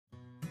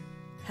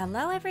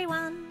Hello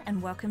everyone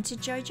and welcome to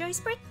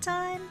JoJo's Brick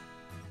Time.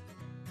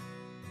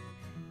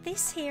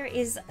 This here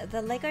is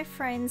the Lego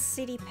Friends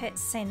City Pet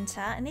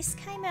Centre and this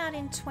came out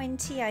in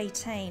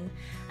 2018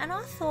 and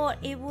I thought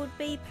it would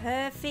be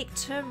perfect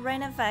to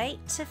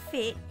renovate to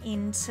fit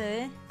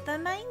into the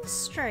main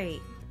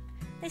street.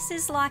 This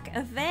is like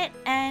a vet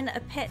and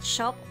a pet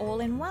shop all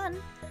in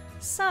one.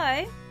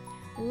 So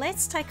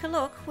let's take a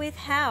look with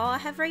how I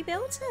have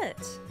rebuilt it.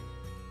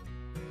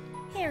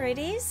 Here it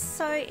is.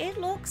 So it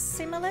looks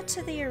similar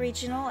to the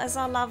original, as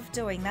I love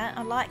doing that.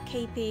 I like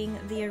keeping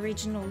the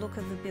original look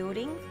of the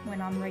building when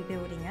I'm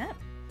rebuilding it.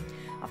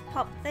 I've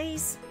popped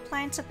these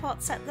planter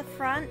pots at the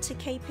front to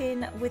keep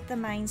in with the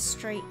main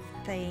street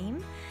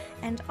theme,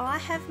 and I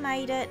have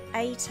made it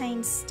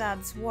 18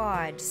 studs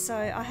wide, so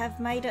I have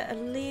made it a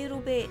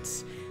little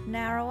bit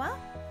narrower.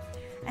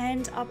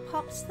 And I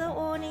popped the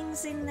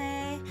awnings in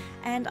there,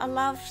 and I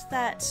loved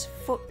that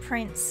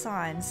footprint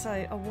sign, so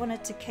I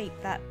wanted to keep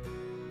that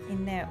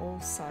in there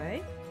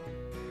also.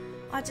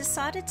 I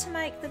decided to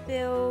make the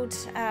build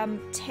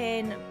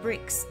 10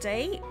 bricks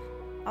deep.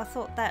 I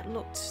thought that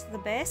looked the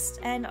best,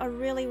 and I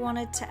really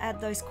wanted to add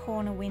those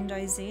corner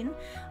windows in.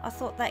 I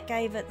thought that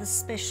gave it the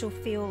special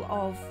feel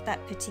of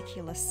that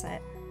particular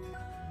set.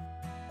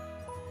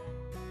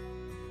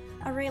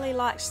 I really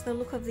liked the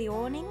look of the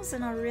awnings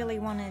and I really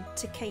wanted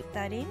to keep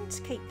that in,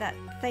 to keep that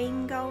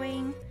theme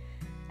going,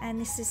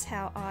 and this is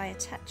how I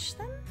attach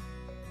them.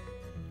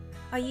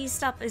 I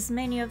used up as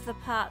many of the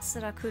parts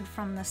that I could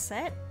from the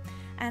set,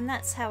 and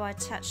that's how I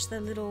attached the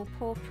little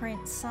paw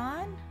print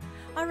sign.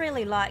 I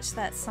really liked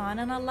that sign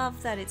and I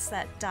love that it's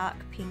that dark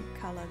pink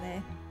colour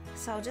there.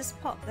 So I'll just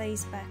pop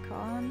these back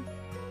on,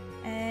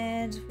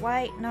 and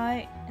wait, no,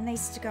 it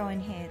needs to go in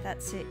here,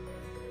 that's it.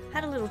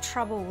 Had a little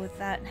trouble with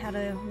that, how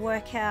to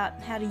work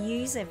out how to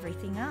use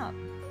everything up.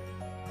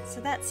 So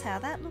that's how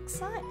that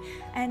looks like,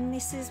 and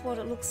this is what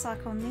it looks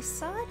like on this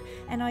side,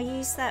 and I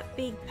used that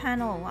big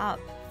panel up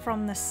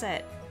from the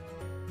set.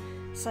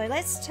 So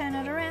let's turn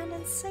it around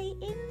and see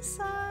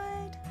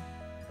inside.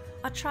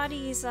 I try to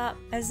use up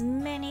as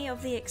many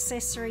of the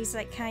accessories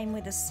that came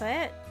with the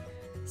set.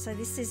 So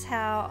this is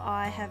how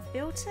I have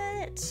built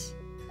it.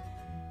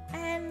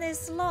 And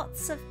there's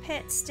lots of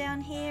pets down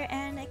here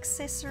and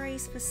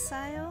accessories for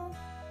sale.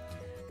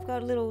 I've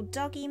got a little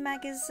doggy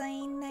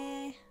magazine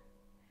there.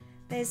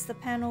 There's the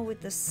panel with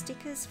the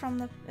stickers from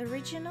the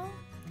original.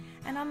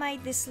 And I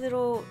made this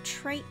little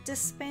treat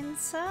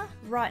dispenser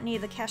right near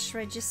the cash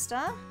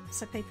register,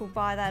 so people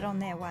buy that on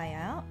their way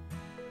out.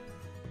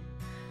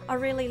 I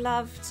really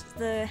loved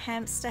the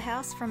hamster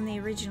house from the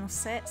original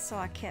set, so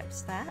I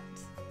kept that.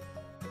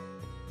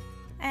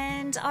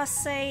 And I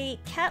see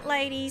Cat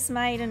Lady's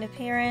made an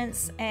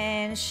appearance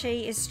and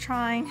she is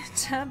trying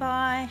to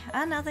buy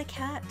another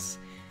cat.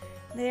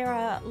 There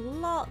are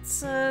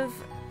lots of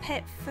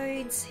pet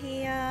foods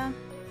here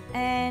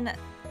and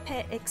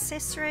pet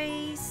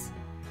accessories.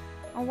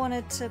 I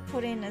wanted to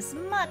put in as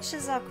much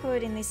as I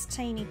could in this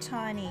teeny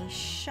tiny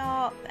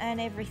shop, and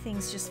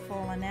everything's just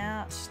fallen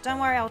out. Don't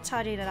worry, I'll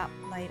tidy it up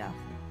later.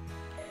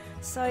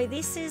 So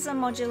this is a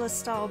modular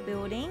style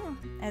building,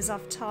 as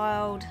I've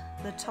tiled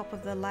the top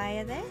of the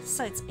layer there,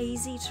 so it's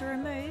easy to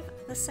remove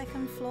the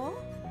second floor.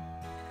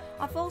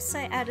 I've also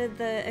added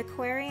the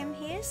aquarium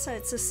here, so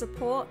it's a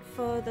support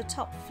for the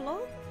top floor.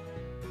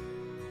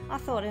 I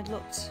thought it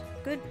looked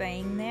good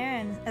being there,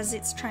 and as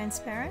it's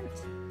transparent.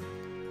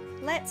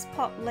 Let's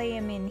pop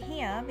Liam in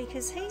here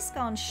because he's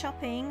gone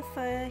shopping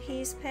for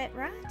his pet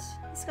rat.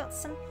 He's got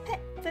some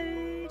pet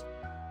food.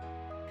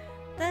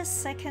 The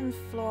second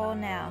floor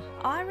now.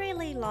 I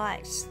really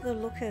liked the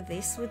look of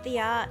this with the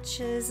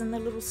arches and the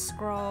little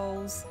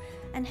scrolls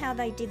and how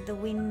they did the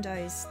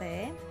windows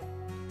there.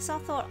 So I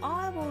thought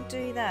I will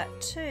do that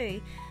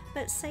too.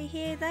 But see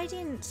here, they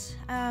didn't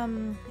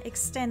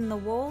extend the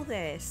wall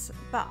there,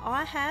 but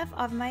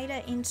I've made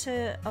it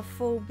into a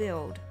full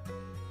build.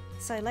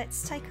 So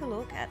let's take a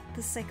look at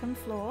the second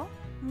floor.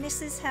 And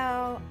this is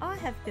how I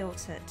have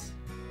built it.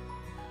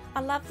 I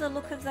love the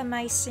look of the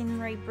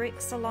masonry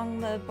bricks along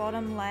the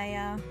bottom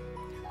layer.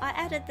 I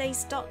added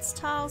these dots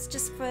tiles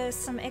just for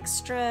some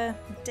extra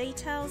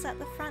details at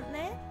the front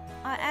there.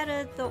 I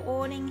added the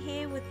awning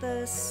here with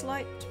the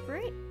sloped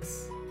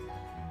bricks.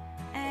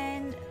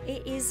 And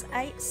it is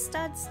 8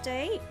 studs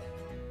deep.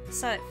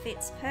 So it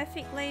fits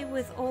perfectly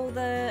with all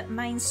the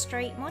main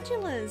street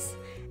modulars.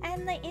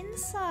 And the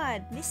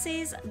inside, this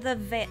is the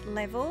vet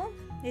level.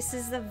 This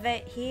is the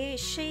vet here.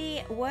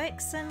 She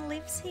works and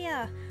lives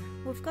here.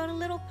 We've got a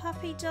little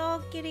puppy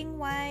dog getting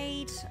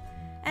weighed,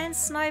 and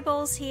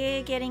Snowball's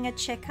here getting a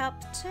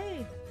checkup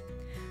too.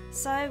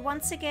 So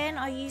once again,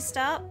 I used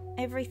up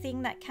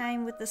everything that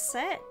came with the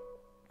set.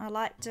 I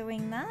like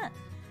doing that.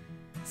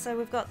 So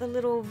we've got the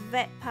little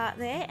vet part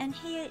there, and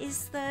here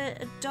is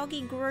the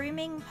doggy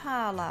grooming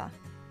parlour.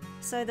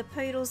 So the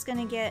poodle's going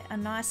to get a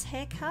nice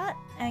haircut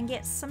and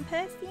get some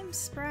perfume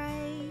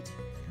sprayed.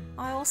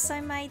 I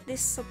also made this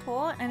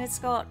support, and it's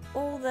got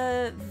all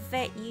the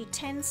vet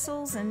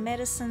utensils and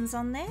medicines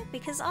on there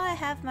because I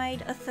have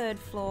made a 3rd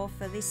floor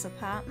for this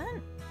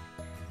apartment.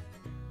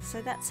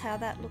 So that's how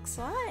that looks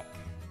like.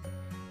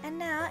 And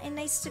now it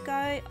needs to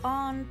go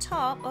on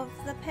top of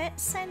the pet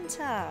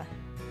centre.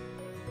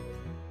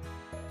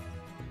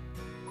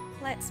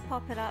 Let's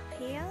pop it up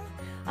here.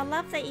 I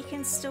love that you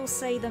can still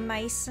see the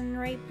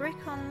masonry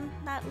brick on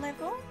that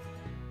level,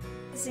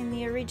 because in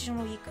the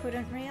original you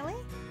couldn't really.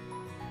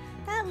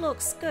 That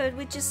looks good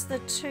with just the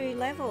 2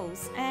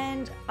 levels,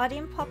 and I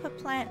didn't pop a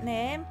plant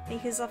there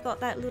because I've got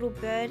that little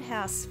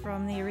birdhouse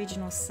from the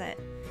original set.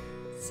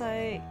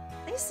 So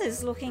this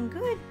is looking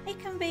good. It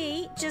can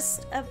be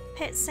just a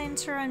pet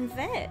centre and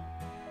vet.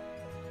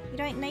 You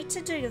don't need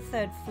to do the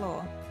 3rd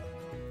floor.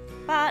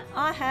 But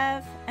I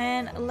have,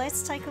 and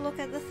let's take a look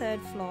at the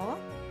 3rd floor.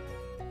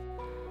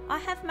 I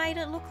have made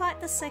it look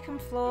like the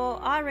 2nd floor.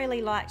 I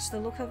really liked the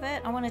look of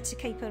it. I wanted to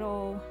keep it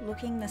all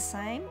looking the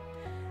same.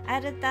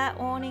 Added that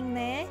awning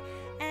there,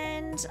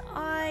 and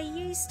I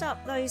used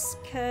up those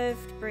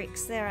curved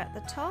bricks there at the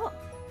top.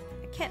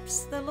 It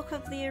kept the look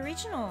of the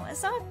original,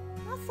 as I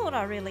thought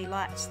I really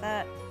liked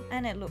that,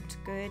 and it looked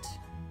good.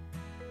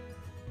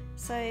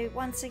 So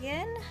once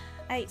again,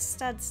 8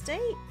 studs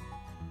deep,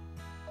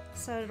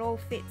 so it all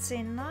fits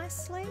in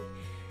nicely.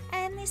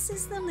 And this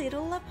is the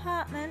little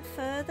apartment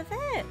for the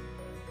vet.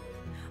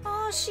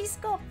 Oh, she's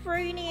got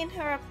Bruni in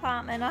her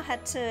apartment. I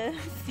had to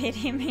fit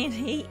him in.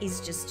 He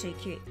is just too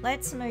cute.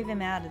 Let's move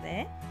him out of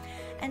there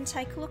and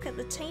take a look at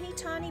the teeny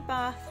tiny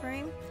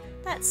bathroom.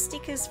 That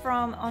sticker's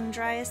from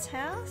Andrea's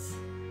house.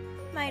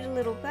 Made a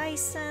little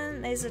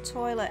basin. There's a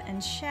toilet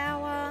and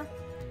shower.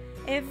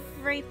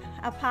 Every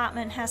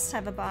apartment has to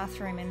have a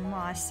bathroom in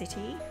my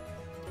city.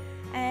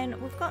 And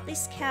we've got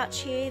this couch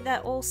here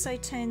that also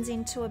turns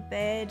into a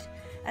bed,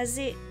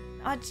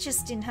 I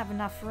just didn't have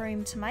enough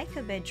room to make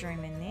a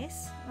bedroom in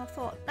this. I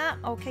thought, nah,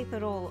 I'll keep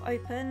it all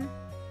open.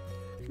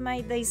 I've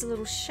made these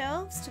little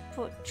shelves to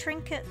put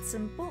trinkets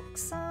and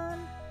books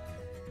on.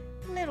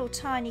 Little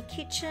tiny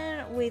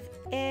kitchen with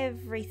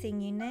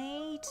everything you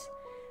need,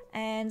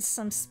 and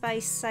some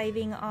space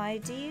saving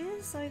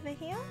ideas over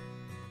here.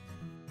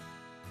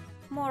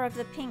 More of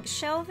the pink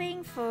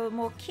shelving for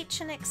more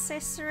kitchen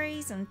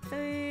accessories and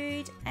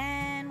food.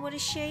 And what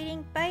is she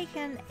eating?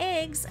 Bacon,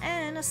 eggs,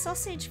 and a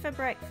sausage for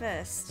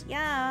breakfast.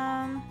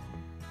 Yum!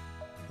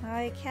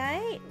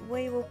 Okay,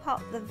 we will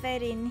pop the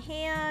vet in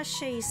here.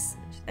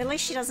 At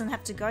least she doesn't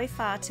have to go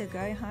far to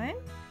go home.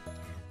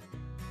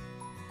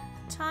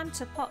 Time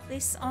to pop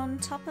this on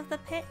top of the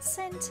pet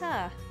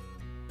centre.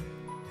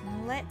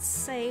 Let's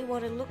see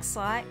what it looks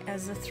like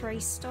as a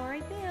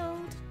 3-story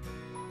build.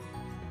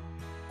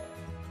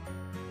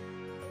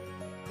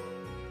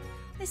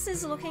 This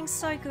is looking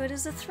so good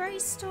as a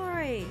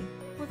 3-story.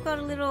 We've got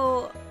a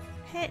little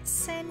pet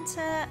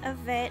centre, a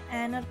vet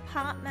and an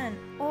apartment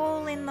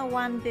all in the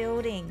one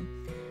building.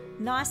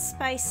 Nice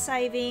space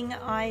saving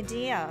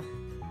idea.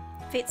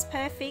 Fits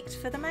perfect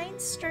for the main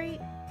street.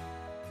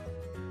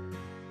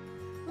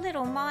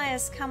 Little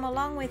Maya's come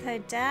along with her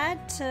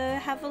dad to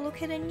have a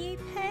look at a new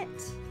pet.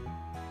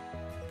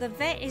 The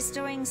vet is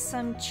doing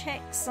some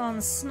checks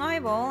on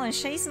Snowball and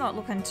she's not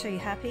looking too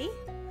happy.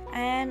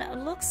 And it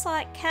looks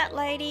like Cat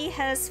Lady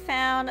has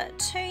found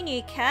 2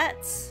 new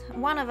cats.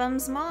 One of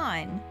them's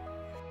mine.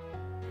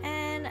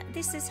 And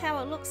this is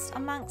how it looks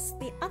amongst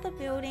the other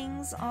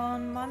buildings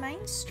on my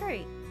main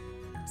street.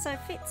 So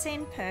it fits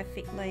in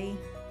perfectly.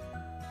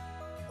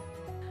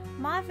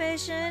 My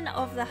version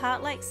of the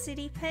Heartlake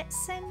City Pet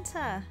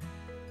Centre.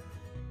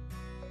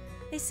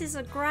 This is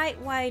a great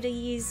way to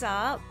use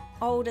up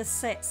older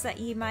sets that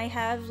you may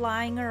have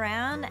lying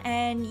around,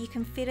 and you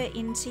can fit it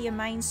into your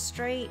main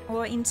street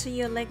or into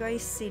your Lego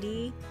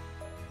city.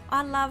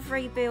 I love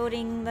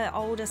rebuilding the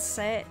older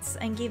sets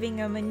and giving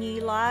them a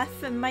new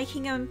life and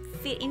making them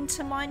fit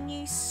into my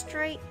new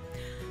street.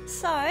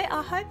 So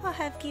I hope I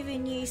have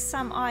given you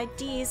some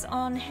ideas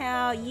on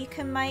how you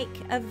can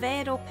make a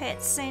vet or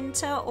pet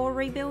centre or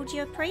rebuild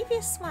your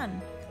previous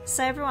one.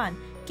 So everyone,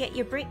 get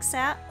your bricks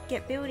out,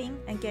 get building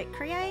and get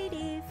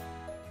creative.